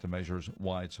 Despite the measure's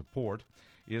wide support,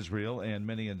 Israel and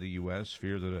many in the U.S.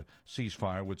 fear that a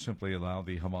ceasefire would simply allow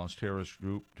the Hamas terrorist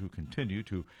group to continue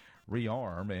to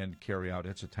rearm and carry out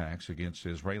its attacks against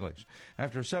Israelis.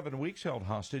 After 7 weeks held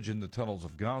hostage in the tunnels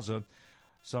of Gaza,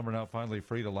 some are now finally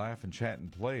free to laugh and chat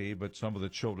and play, but some of the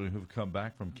children who've come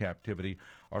back from captivity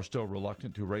are still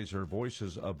reluctant to raise their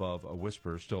voices above a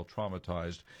whisper, still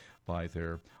traumatized by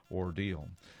their ordeal.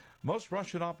 Most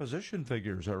Russian opposition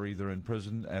figures are either in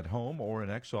prison at home or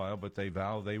in exile, but they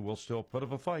vow they will still put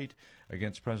up a fight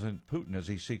against President Putin as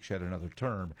he seeks yet another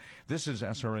term. This is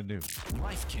SRN News.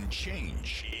 Life can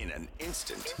change in an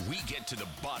instant. We get to the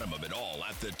bottom of it all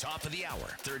at the top of the hour,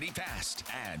 30 past,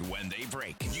 and when they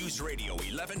break. News Radio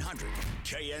 1100,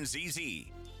 KNZZ.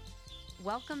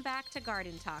 Welcome back to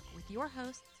Garden Talk with your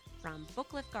hosts from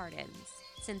Booklift Gardens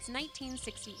since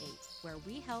 1968, where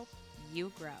we help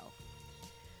you grow.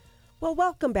 Well,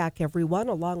 welcome back, everyone.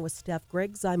 Along with Steph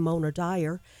Griggs, I'm Mona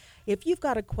Dyer. If you've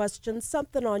got a question,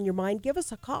 something on your mind, give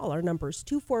us a call. Our number is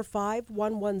 245-1100,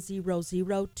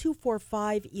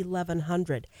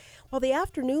 245-1100. Well, the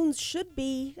afternoons should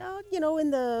be,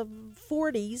 in the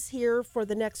 40s here for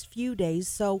the next few days.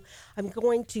 So I'm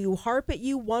going to harp at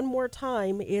you one more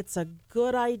time. It's a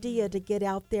good idea to get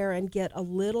out there and get a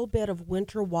little bit of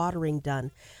winter watering done.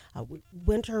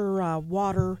 Winter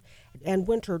water and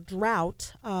winter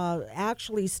drought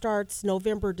actually starts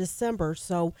November, December.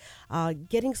 So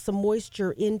getting some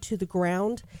moisture into the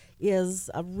ground is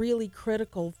really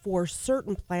critical for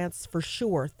certain plants for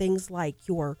sure. Things like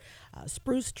your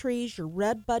spruce trees, your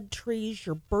redbud trees,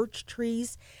 your birch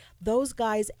trees. Those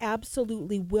guys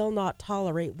absolutely will not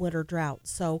tolerate winter drought.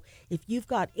 So if you've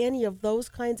got any of those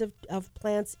kinds of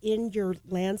plants in your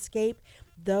landscape,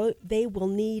 though they will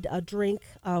need a drink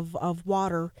of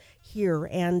water here,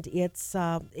 and it's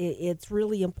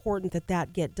really important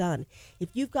that get done. If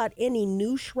you've got any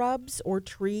new shrubs or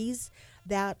trees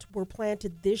that were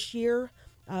planted this year,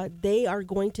 they are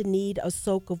going to need a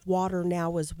soak of water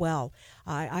now as well.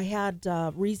 I had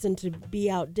reason to be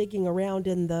out digging around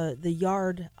in the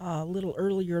yard a little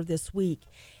earlier this week,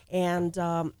 and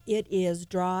it is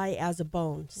dry as a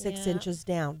bone, 6 inches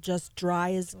down, just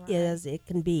dry as it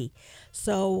can be.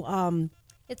 So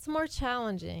it's more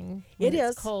challenging when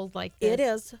it's cold like this. It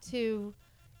is. To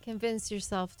convince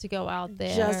yourself to go out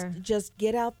there. Just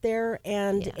get out there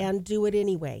and do it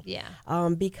anyway. Yeah.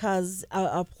 Because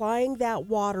applying that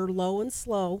water low and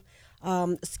slow,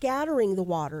 scattering the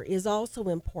water is also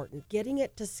important. Getting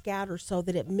it to scatter so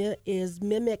that it is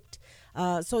mimicked,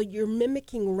 so you're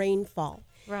mimicking rainfall.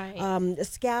 Right.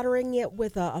 Scattering it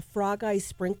with a frog eye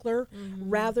sprinkler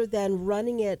rather than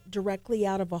running it directly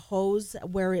out of a hose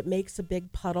where it makes a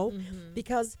big puddle,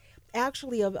 because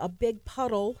actually a big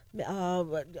puddle,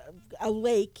 a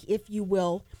lake, if you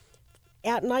will,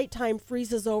 at nighttime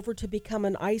freezes over to become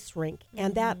an ice rink,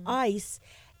 and that ice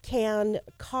can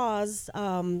cause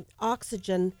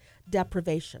oxygen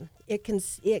deprivation.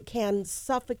 It can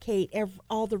suffocate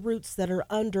all the roots that are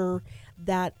under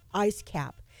that ice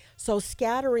cap. So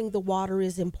scattering the water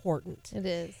is important. It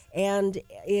is. And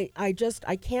I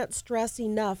can't stress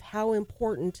enough how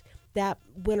important that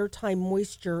wintertime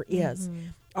moisture is.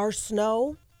 Our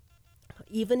snow,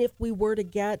 even if we were to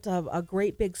get a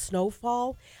great big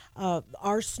snowfall,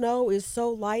 our snow is so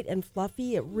light and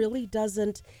fluffy, it really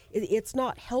doesn't, it's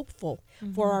not helpful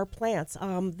for our plants.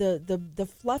 The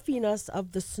fluffiness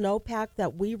of the snowpack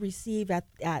that we receive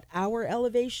at our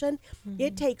elevation,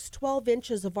 it takes 12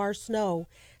 inches of our snow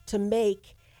to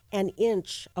make an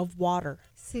inch of water.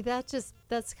 See, that's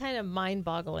kind of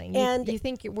mind-boggling. And you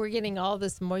think we're getting all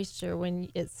this moisture when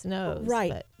it snows.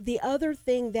 Right. But The other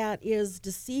thing that is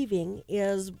deceiving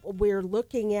is we're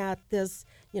looking at this,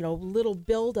 little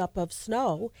buildup of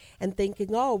snow and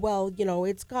thinking, oh, well,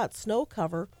 it's got snow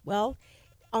cover. Well,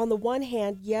 on the one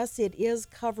hand, yes, it is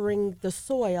covering the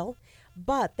soil,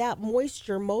 but that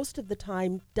moisture most of the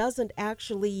time doesn't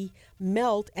actually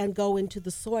melt and go into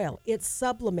the soil. It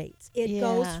sublimates. It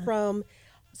goes from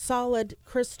solid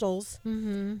crystals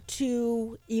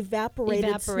to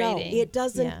evaporated snow. It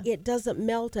doesn't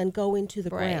melt and go into the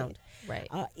ground. Right.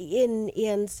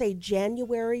 In say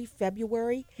January,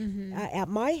 February, at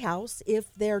my house,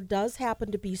 if there does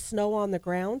happen to be snow on the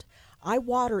ground, I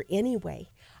water anyway.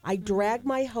 I drag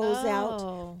my hose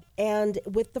out and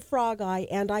with the frog eye,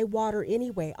 and I water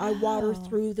anyway. I water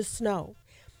through the snow,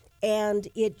 and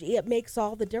it makes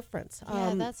all the difference.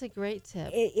 Yeah, that's a great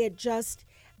tip. It just,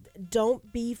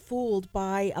 don't be fooled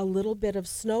by a little bit of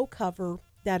snow cover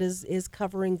that is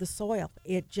covering the soil.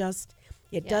 It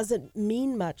doesn't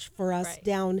mean much for us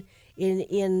down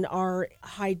in our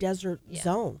high desert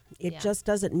zone. It just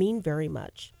doesn't mean very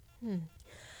much.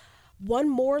 One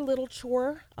more little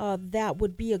chore that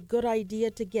would be a good idea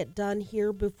to get done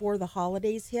here before the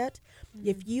holidays hit.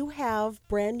 If you have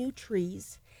brand new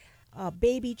trees,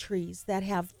 baby trees that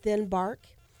have thin bark,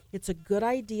 it's a good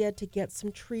idea to get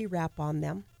some tree wrap on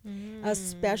them,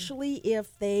 especially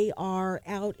if they are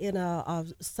out in a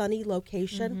sunny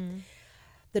location.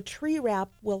 The tree wrap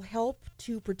will help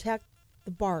to protect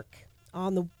the bark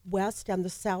on the west and the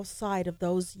south side of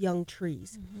those young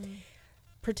trees.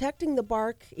 Protecting the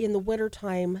bark in the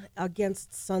wintertime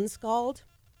against sun scald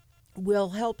will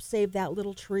help save that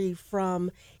little tree from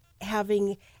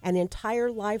having an entire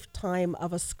lifetime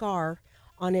of a scar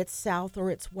on its south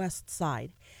or its west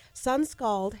side. Sun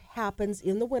scald happens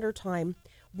in the wintertime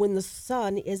when the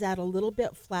sun is at a little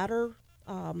bit flatter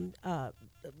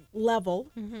level,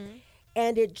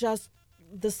 and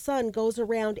the sun goes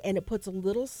around and it puts a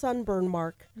little sunburn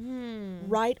mark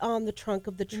right on the trunk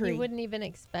of the tree. You wouldn't even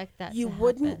expect that you to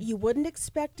wouldn't happen. You wouldn't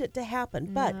expect it to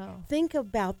happen. But think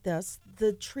about this.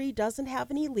 The tree doesn't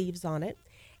have any leaves on it,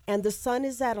 and the sun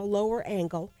is at a lower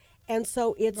angle, and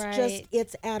so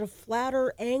it's at a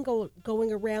flatter angle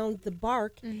going around the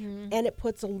bark, and it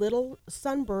puts a little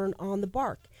sunburn on the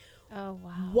bark. Oh,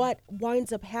 wow. What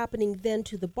winds up happening then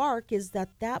to the bark is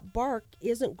that bark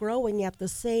isn't growing at the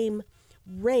same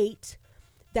rate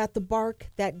that the bark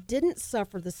that didn't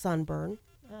suffer the sunburn.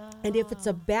 And if it's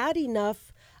a bad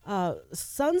enough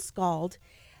sun scald,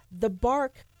 the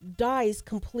bark dies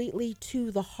completely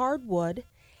to the hardwood,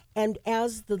 and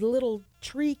as the little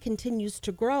tree continues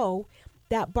to grow,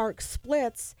 that bark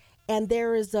splits, and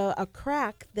there is a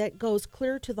crack that goes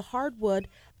clear to the hardwood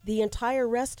the entire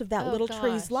rest of that little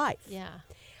tree's life. Yeah.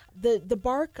 The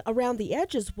bark around the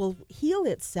edges will heal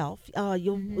itself.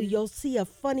 You'll see a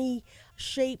funny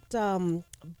shaped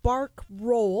bark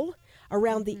roll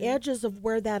around the edges of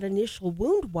where that initial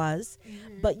wound was,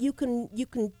 but you can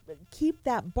keep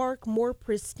that bark more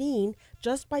pristine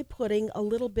just by putting a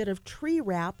little bit of tree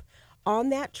wrap on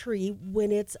that tree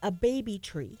when it's a baby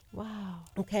tree. Wow.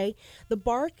 Okay? The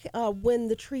bark when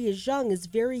the tree is young is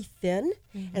very thin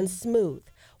and smooth.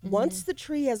 Once the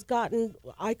tree has gotten,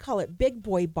 I call it big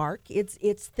boy bark, it's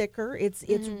thicker, it's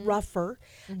rougher,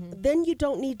 then you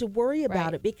don't need to worry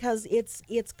about it because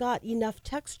it's got enough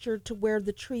texture to where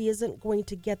the tree isn't going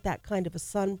to get that kind of a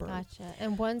sunburn. Gotcha.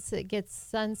 And once it gets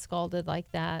sun scalded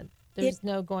like that, there's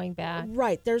no going back.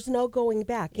 Right, there's no going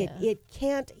back. Yeah. It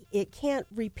can't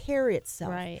repair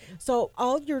itself. Right. So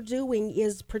all you're doing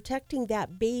is protecting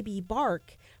that baby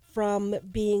bark from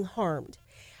being harmed.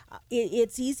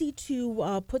 It's easy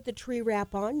to put the tree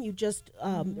wrap on. You just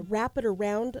wrap it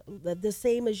around the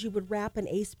same as you would wrap an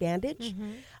ace bandage.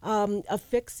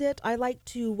 Affix it. I like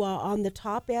to, on the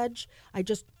top edge, I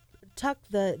just tuck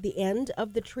the end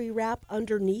of the tree wrap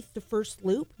underneath the first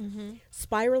loop,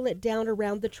 spiral it down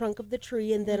around the trunk of the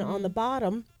tree, and then on the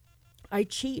bottom, I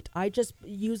cheat. I just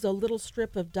use a little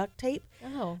strip of duct tape,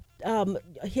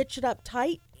 hitch it up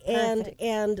tight,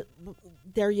 and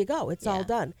there you go. It's all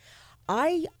done.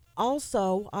 I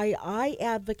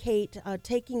advocate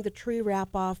taking the tree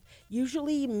wrap off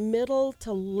usually middle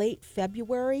to late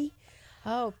February.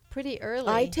 Oh, pretty early.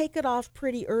 I take it off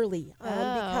pretty early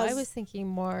because I was thinking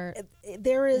more.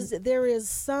 There is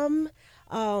some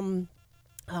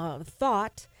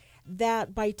thought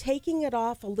that by taking it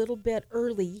off a little bit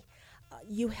early,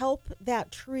 you help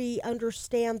that tree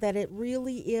understand that it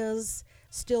really is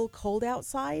still cold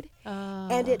outside,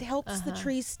 and it helps the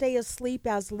tree stay asleep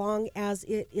as long as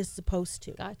it is supposed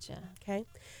to. Gotcha. Okay.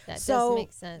 That does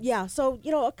make sense. Yeah. So,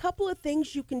 a couple of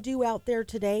things you can do out there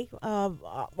today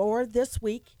or this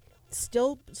week.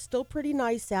 Still pretty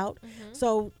nice out.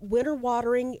 So winter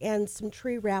watering and some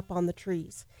tree wrap on the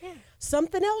trees. Yeah.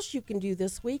 Something else you can do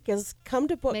this week is come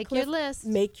to Book Make your list.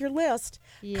 Make your list.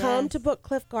 Yes. Come to Book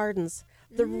Cliff Gardens.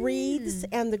 The wreaths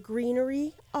and the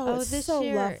greenery. Oh, it's this so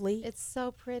year, lovely. It's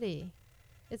so pretty.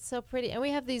 It's so pretty. And we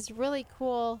have these really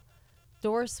cool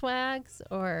door swags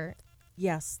or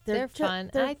yes, they're fun.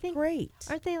 They're I think great.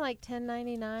 Aren't they like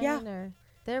 $10.99 Yeah. or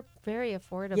they're very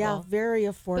affordable. Yeah, very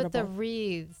affordable. But the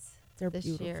wreaths they're this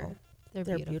beautiful. year.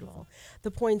 They're beautiful.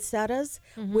 The poinsettias,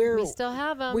 We still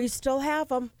have them. We still have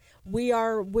them.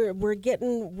 We're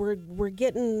getting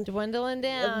dwindling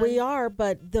down. We are,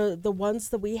 but the ones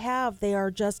that we have, they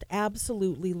are just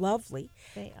absolutely lovely.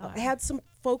 They are. I had some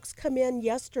folks come in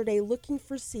yesterday looking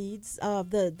for seeds.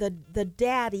 The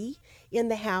daddy in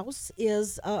the house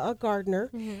is a gardener,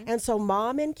 and so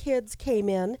mom and kids came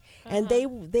in, and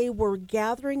they were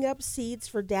gathering up seeds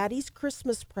for Daddy's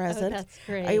Christmas present. Oh, that's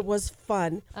great. It was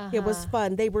fun. It was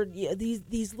fun. They were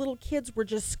these little kids were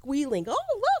just squealing. Oh,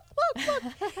 look!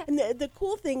 And the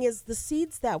cool thing is the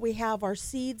seeds that we have are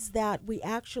seeds that we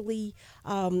actually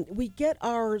we get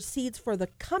our seeds for the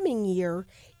coming year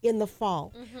in the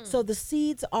fall. So the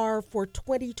seeds are for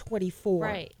 2024.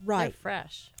 Right. They're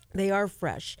fresh. They are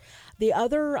fresh. The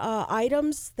other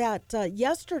items that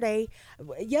yesterday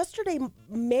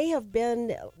may have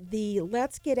been the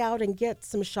let's get out and get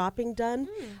some shopping done.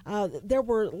 There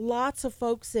were lots of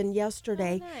folks in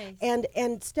yesterday. Oh, nice.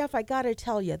 And Steph, I got to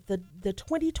tell you, the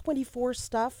 2024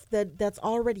 stuff that's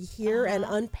already here and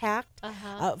unpacked,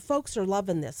 folks are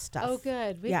loving this stuff. Oh,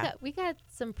 good. We got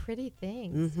some pretty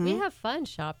things. We have fun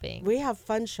shopping. We have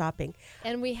fun shopping.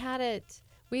 And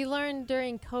we learned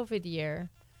during COVID year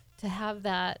to have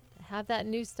that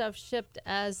new stuff shipped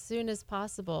as soon as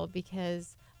possible,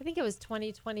 because I think it was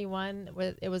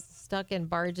 2021 it was stuck in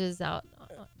barges out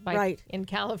in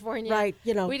California. Right,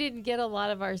 we didn't get a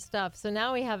lot of our stuff, so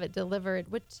now we have it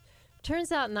delivered, which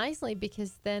turns out nicely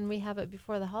because then we have it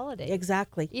before the holidays.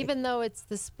 Exactly. Even though it's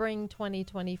the spring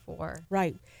 2024.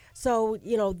 Right. So,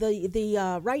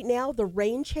 the right now the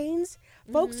rain chains,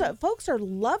 folks are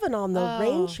loving on the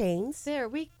rain chains. There,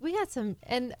 we got some,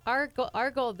 and our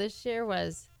goal this year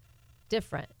was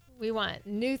different. We want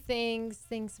new things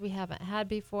we haven't had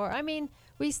before. I mean,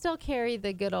 we still carry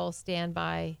the good old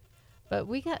standby, but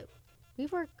we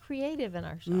were creative in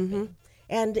our shopping.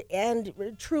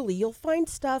 And truly, you'll find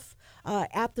stuff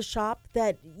at the shop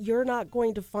that you're not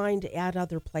going to find at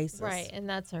other places. Right, and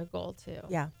that's our goal too.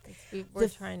 Yeah. We're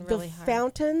trying really hard. The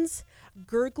fountains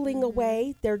gurgling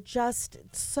away, they're just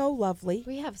so lovely.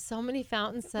 We have so many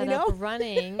fountains set up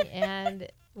running, and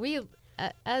we,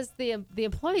 as the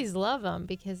employees love them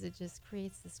because it just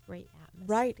creates this great atmosphere.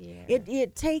 Right.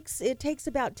 It takes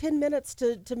about 10 minutes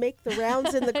to make the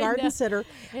rounds in the garden center.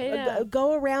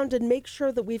 Go around and make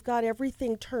sure that we've got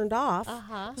everything turned off,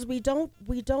 because we don't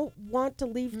want to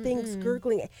leave things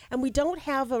gurgling, and we don't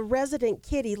have a resident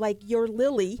kitty like your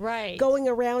Lily going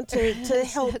around to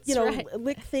help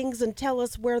lick things and tell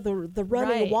us where the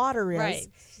running water is. Right.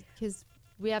 Because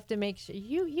we have to make sure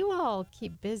you all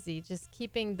keep busy just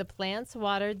keeping the plants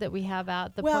watered that we have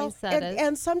out, the poinsettias.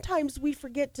 And sometimes we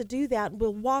forget to do that.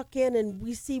 We'll walk in and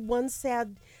we see one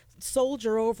sad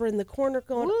soldier over in the corner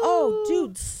going, oh,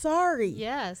 dude, sorry.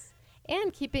 Yes.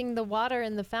 And keeping the water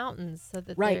in the fountains so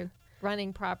that they're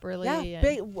running properly. Yeah,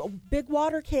 big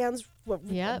water cans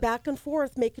back and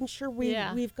forth, making sure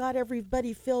we've got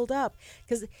everybody filled up.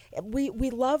 Because we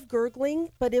love gurgling,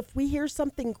 but if we hear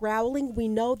something growling, we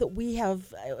know that we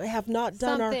have not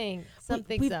done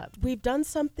something's up. We've done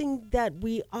something that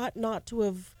we ought not to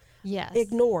have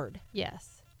ignored.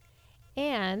 Yes.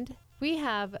 And we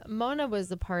have, Mona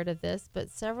was a part of this, but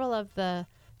several of the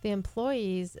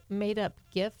employees made up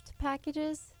gift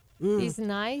packages. These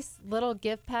nice little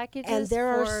gift packages and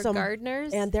there for are some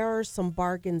gardeners. And there are some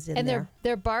bargains in there. And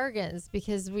they're bargains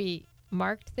because we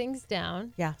marked things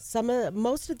down. Yeah,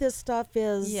 most of this stuff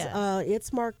is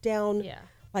it's marked down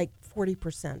like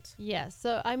 40%. Yeah,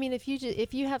 so I mean, if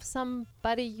you have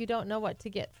somebody you don't know what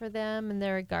to get for them and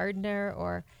they're a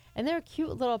gardener and they're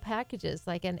cute little packages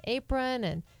like an apron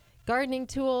and gardening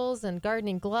tools and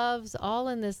gardening gloves, all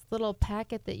in this little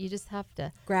packet that you just have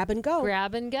to grab and go.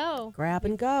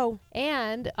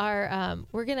 And our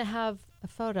we're gonna have a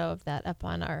photo of that up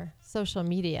on our social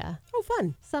media. Oh,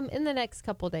 fun! Some in the next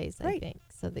couple days, I think,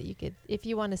 so that you could, if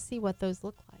you want to see what those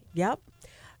look like. Yep.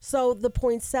 So the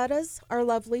poinsettias are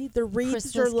lovely. The wreaths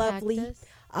Christmas are lovely. Cactus.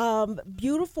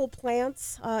 Beautiful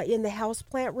plants in the house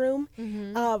plant room,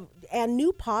 and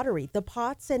new pottery. The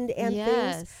pots and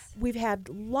things. We've had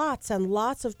lots and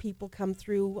lots of people come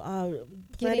through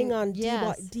planning on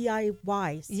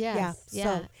DIYs.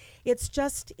 So it's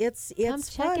just it's come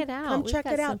fun. Check it out. Come check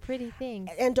it out. Some pretty things.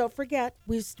 And don't forget,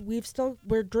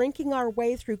 we're drinking our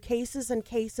way through cases and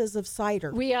cases of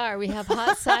cider. We are. We have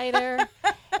hot cider,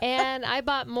 and I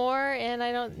bought more, and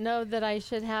I don't know that I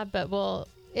should have, but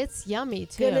it's yummy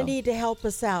too. Gonna need to help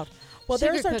us out. Well,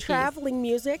 Sugar there's our cookies. traveling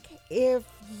music. If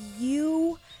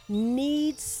you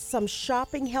need some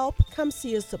shopping help, come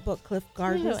see us at Bookcliff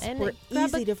Gardens. and We're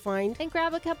easy to find. And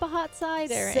grab a cup of hot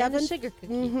cider and a sugar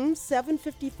cookie.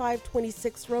 755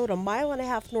 26th Road, a mile and a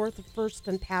half north of First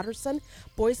and Patterson.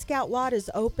 Boy Scout lot is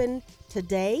open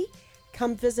today.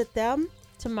 Come visit them.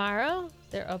 Tomorrow,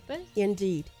 they're open.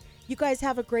 Indeed. You guys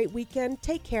have a great weekend.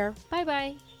 Take care.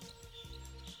 Bye-bye.